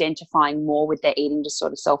they're identifying more with their eating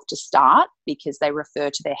disorder self to start because they refer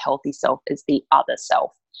to their healthy self as the other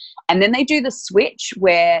self. And then they do the switch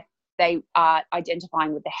where they are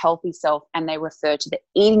identifying with the healthy self and they refer to the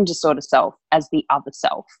eating disorder self as the other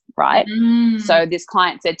self, right? So this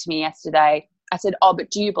client said to me yesterday, I said, oh, but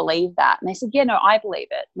do you believe that? And they said, yeah, no, I believe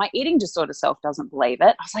it. My eating disorder self doesn't believe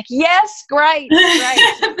it. I was like, yes, great.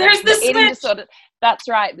 There's the eating switch. Disorder. That's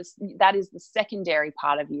right. That is the secondary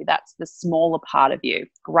part of you. That's the smaller part of you.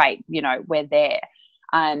 Great. We're there.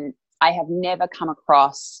 I have never come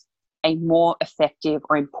across a more effective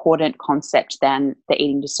or important concept than the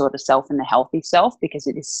eating disorder self and the healthy self, because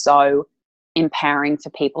it is so empowering for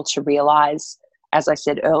people to realize, as I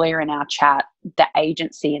said earlier in our chat, the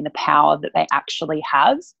agency and the power that they actually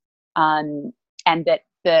have, and that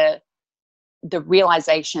the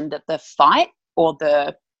realization that the fight or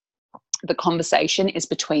the conversation is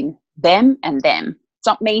between them and them. It's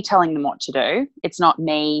not me telling them what to do. It's not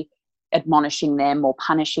me admonishing them or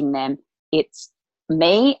punishing them. It's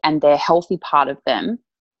me and their healthy part of them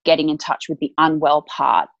getting in touch with the unwell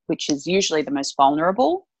part, which is usually the most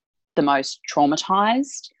vulnerable, the most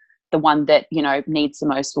traumatized, the one that, needs the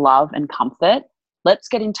most love and comfort. Let's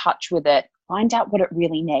get in touch with it, find out what it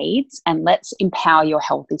really needs, and let's empower your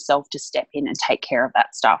healthy self to step in and take care of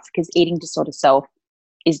that stuff, because eating disorder self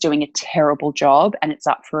is doing a terrible job and it's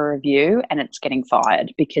up for a review and it's getting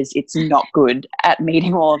fired because it's not good at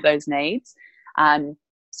meeting all of those needs.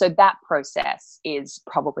 So that process is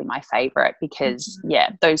probably my favorite because,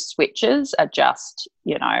 those switches are just,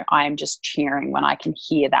 I am just cheering when I can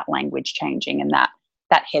hear that language changing and that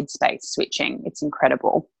headspace switching. It's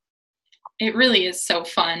incredible. It really is so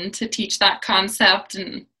fun to teach that concept.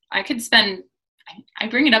 And I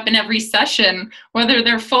bring it up in every session, whether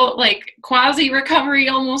they're full, like quasi recovery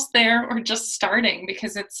almost there, or just starting,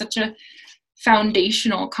 because it's such a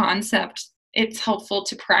foundational concept. It's helpful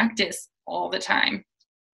to practice all the time.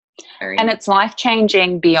 And it's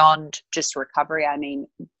life-changing beyond just recovery. I mean,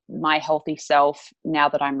 my healthy self, now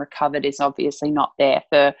that I'm recovered, is obviously not there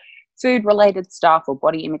for food-related stuff or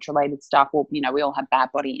body image-related stuff. Or, we all have bad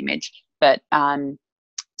body image. But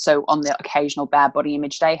so on the occasional bad body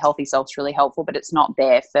image day, healthy self's really helpful, but it's not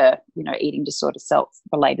there for, eating disorder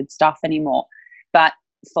self-related stuff anymore. But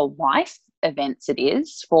for life events, it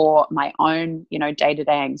is. For my own,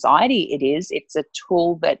 day-to-day anxiety, it is. It's a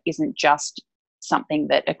tool that isn't just something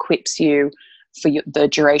that equips you for the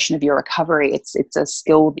duration of your recovery. It's a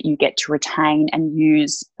skill that you get to retain and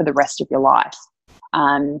use for the rest of your life.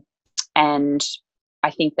 And I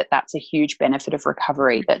think that that's a huge benefit of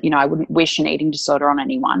recovery, that, I wouldn't wish an eating disorder on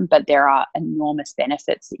anyone, but there are enormous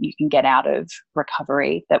benefits that you can get out of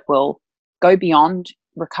recovery that will go beyond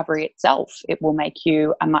recovery itself. It will make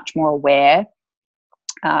you a much more aware,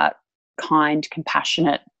 kind,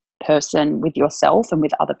 compassionate person with yourself and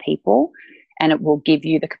with other people. And it will give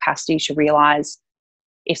you the capacity to realize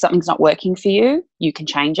if something's not working for you, you can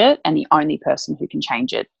change it. And the only person who can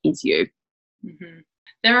change it is you. Mm-hmm.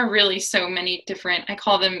 There are really so many different, I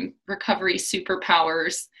call them recovery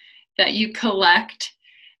superpowers, that you collect,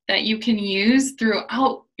 that you can use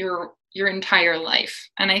throughout your entire life.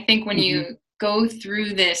 And I think when you go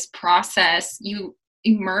through this process, you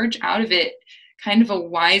emerge out of it kind of a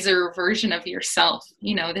wiser version of yourself,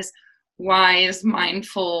 this wise,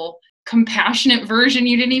 mindful, compassionate version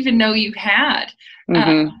you didn't even know you had,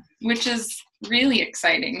 which is really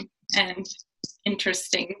exciting and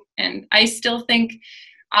interesting. And I still think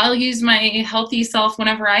I'll use my healthy self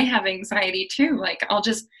whenever I have anxiety too. Like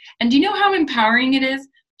and do you know how empowering it is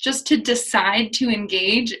just to decide to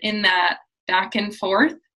engage in that back and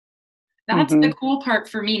forth? That's the cool part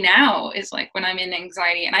for me now, is like when I'm in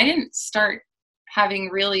anxiety, and I didn't start having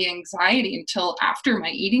really anxiety until after my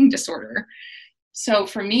eating disorder. So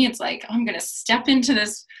for me, it's like, I'm going to step into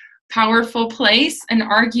this powerful place and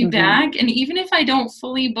argue back. And even if I don't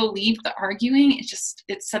fully believe the arguing,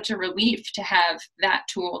 it's such a relief to have that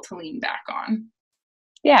tool to lean back on.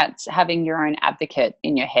 yeah, it's having your own advocate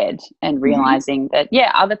in your head and realizing that,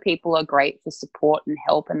 yeah, other people are great for support and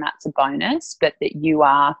help, and that's a bonus, but that you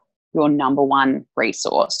are your number one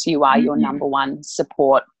resource. You are your number one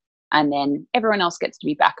support, and then everyone else gets to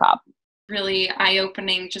be backup. Really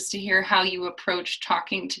eye-opening just to hear how you approach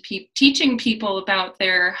talking to people, teaching people about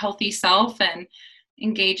their healthy self and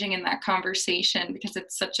engaging in that conversation, because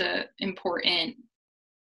it's such an important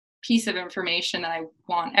piece of information that I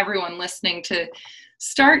want everyone listening to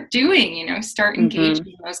start doing, start engaging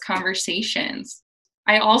in those conversations.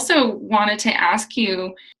 I also wanted to ask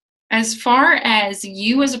you, as far as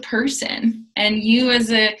you as a person and you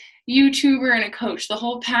as a YouTuber and a coach, the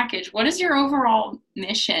whole package, what is your overall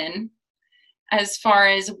mission as far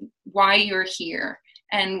as why you're here?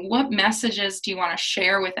 And what messages do you want to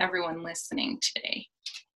share with everyone listening today?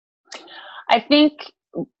 I think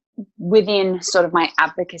within sort of my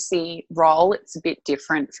advocacy role, it's a bit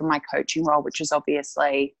different from my coaching role, which is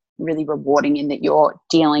obviously really rewarding in that you're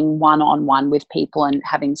dealing one-on-one with people and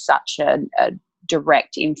having such a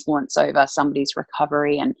direct influence over somebody's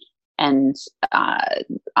recovery and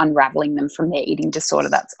unraveling them from their eating disorder.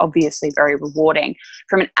 That's obviously very rewarding.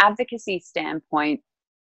 From an advocacy standpoint,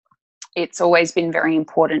 it's always been very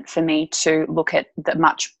important for me to look at the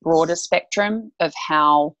much broader spectrum of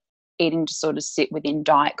how eating disorders sit within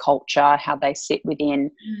diet culture, how they sit within,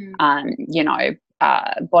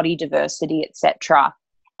 body diversity, etc.,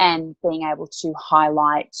 and being able to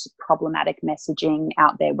highlight problematic messaging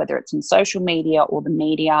out there, whether it's in social media or the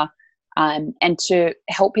media, and to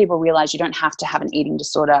help people realize you don't have to have an eating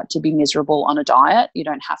disorder to be miserable on a diet. You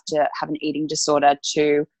don't have to have an eating disorder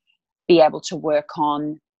to be able to work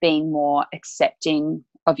on being more accepting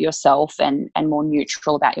of yourself and more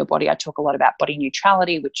neutral about your body. I talk a lot about body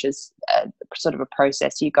neutrality, which is sort of a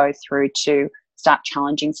process you go through to start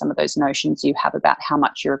challenging some of those notions you have about how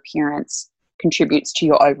much your appearance contributes to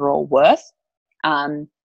your overall worth, and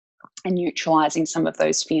neutralizing some of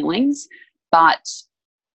those feelings. But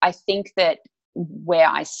I think that where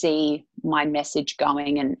I see my message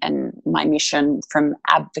going and my mission from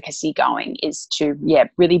advocacy going is to,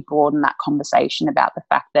 really broaden that conversation about the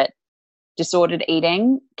fact that disordered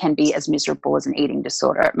eating can be as miserable as an eating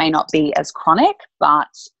disorder. It may not be as chronic, but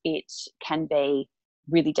it can be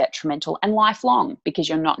really detrimental and lifelong, because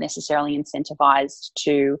you're not necessarily incentivized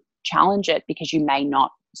to challenge it, because you may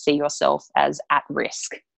not see yourself as at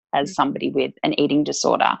risk as somebody with an eating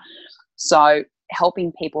disorder. So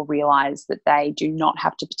helping people realize that they do not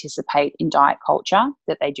have to participate in diet culture,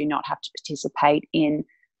 that they do not have to participate in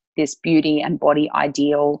this beauty and body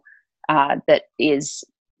ideal that is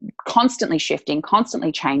constantly shifting,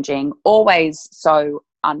 constantly changing, always so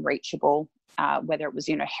unreachable, whether it was,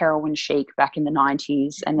 heroin chic back in the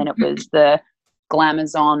 90s, and then it was the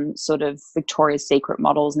glamazon sort of Victoria's Secret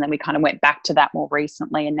models, and then we kind of went back to that more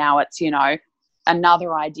recently, and now it's,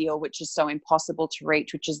 another ideal which is so impossible to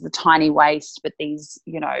reach, which is the tiny waist, but these,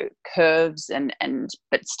 curves and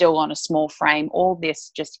but still on a small frame, all this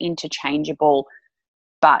just interchangeable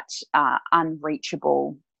but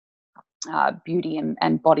unreachable beauty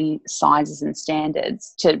and body sizes and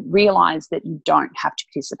standards, to realize that you don't have to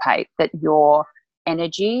participate, that your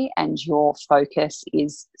energy and your focus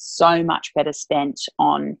is so much better spent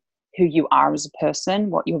on who you are as a person,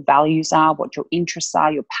 what your values are, what your interests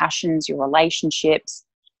are, your passions, your relationships,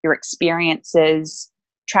 your experiences,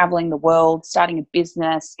 traveling the world, starting a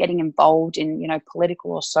business, getting involved in,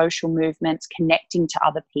 political or social movements, connecting to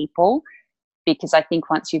other people. Because I think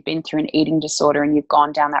once you've been through an eating disorder and you've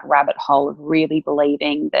gone down that rabbit hole of really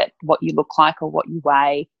believing that what you look like or what you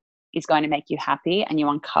weigh is going to make you happy, and you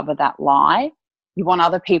uncover that lie, you want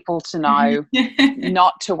other people to know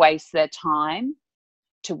not to waste their time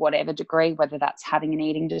to whatever degree, whether that's having an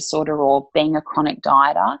eating disorder or being a chronic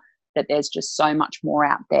dieter, that there's just so much more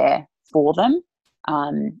out there for them.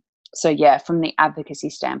 From the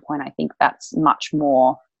advocacy standpoint, I think that's much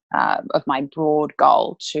more of my broad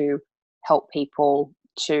goal, to help people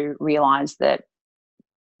to realize that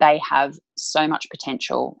they have so much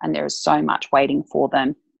potential and there is so much waiting for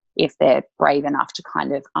them if they're brave enough to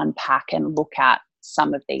kind of unpack and look at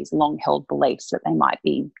some of these long-held beliefs that they might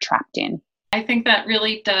be trapped in. I think that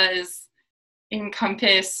really does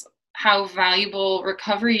encompass how valuable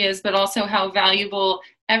recovery is, but also how valuable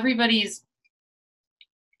everybody's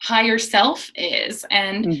higher self is,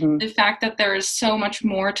 and the fact that there is so much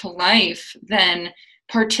more to life than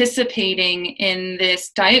participating in this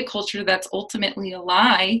diet culture that's ultimately a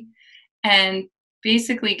lie, and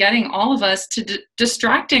basically getting all of us to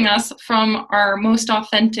distracting us from our most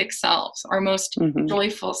authentic selves, our most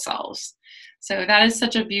joyful selves. So that is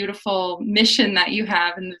such a beautiful mission that you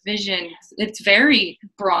have, and the vision, it's very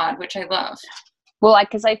broad, which I love. Well,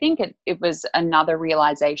 because I think it was another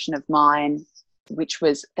realization of mine, which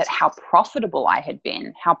was that how profitable I had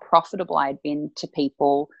been to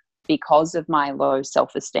people because of my low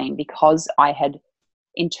self-esteem, because I had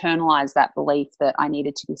internalized that belief that I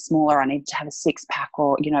needed to be smaller, I needed to have a six-pack,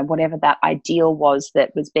 or, you know, whatever that ideal was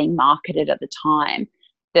that was being marketed at the time,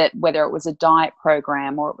 that whether it was a diet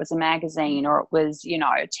program or it was a magazine or it was, you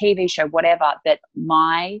know, a TV show, whatever, that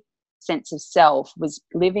my sense of self was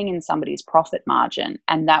living in somebody's profit margin.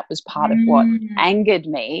 And that was part of what angered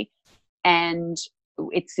me. And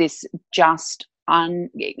it's this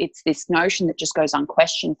it's this notion that just goes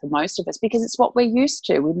unquestioned for most of us, because it's what we're used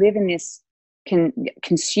to. We live in this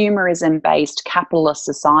consumerism-based capitalist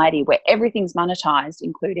society where everything's monetized,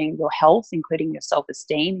 including your health, including your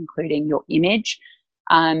self-esteem, including your image,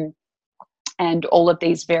 and all of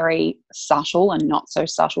these very subtle and not so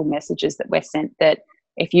subtle messages that we're sent, that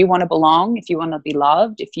if you want to belong, if you want to be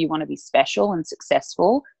loved, if you want to be special and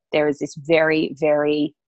successful, there is this very,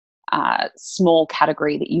 very small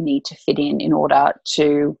category that you need to fit in order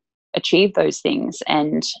to achieve those things.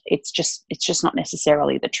 And it's just not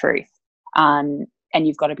necessarily the truth. And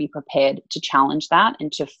you've got to be prepared to challenge that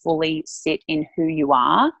and to fully sit in who you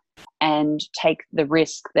are and take the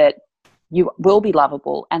risk that you will be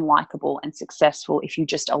lovable and likable and successful if you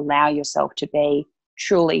just allow yourself to be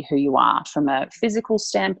truly who you are, from a physical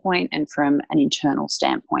standpoint and from an internal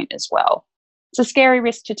standpoint as well. It's a scary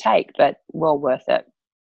risk to take, but well worth it.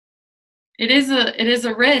 It is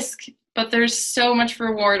a risk, but there's so much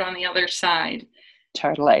reward on the other side.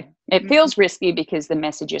 Totally. It feels risky because the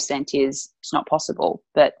message you're sent is it's not possible.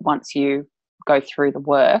 But once you go through the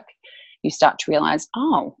work, you start to realize,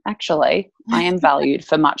 oh, actually, I am valued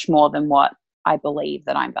for much more than what I believe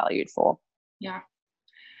that I'm valued for. Yeah.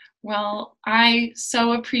 Well, I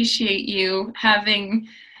so appreciate you having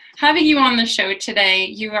you on the show today.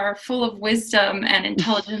 You are full of wisdom and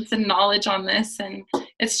intelligence and knowledge on this, and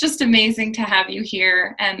it's just amazing to have you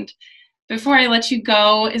here. And before I let you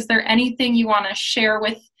go, is there anything you want to share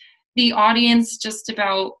with the audience just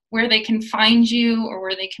about where they can find you or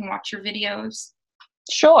where they can watch your videos?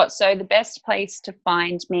 Sure. So the best place to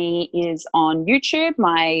find me is on YouTube.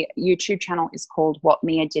 My YouTube channel is called What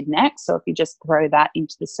Mia Did Next. So if you just throw that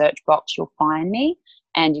into the search box, you'll find me.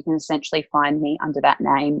 And you can essentially find me under that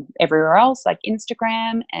name everywhere else, like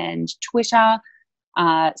Instagram and Twitter.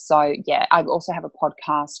 So yeah, I also have a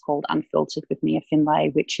podcast called Unfiltered with Mia Finlay,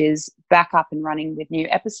 which is back up and running with new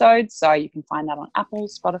episodes. So you can find that on Apple,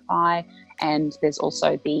 Spotify, and there's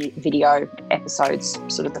also the video episodes,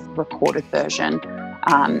 sort of the recorded version,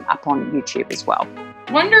 up on YouTube as well.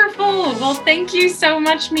 Wonderful. Well, thank you so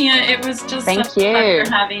much, Mia. It was just such a pleasure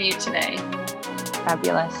having you today.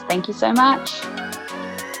 Fabulous. Thank you so much.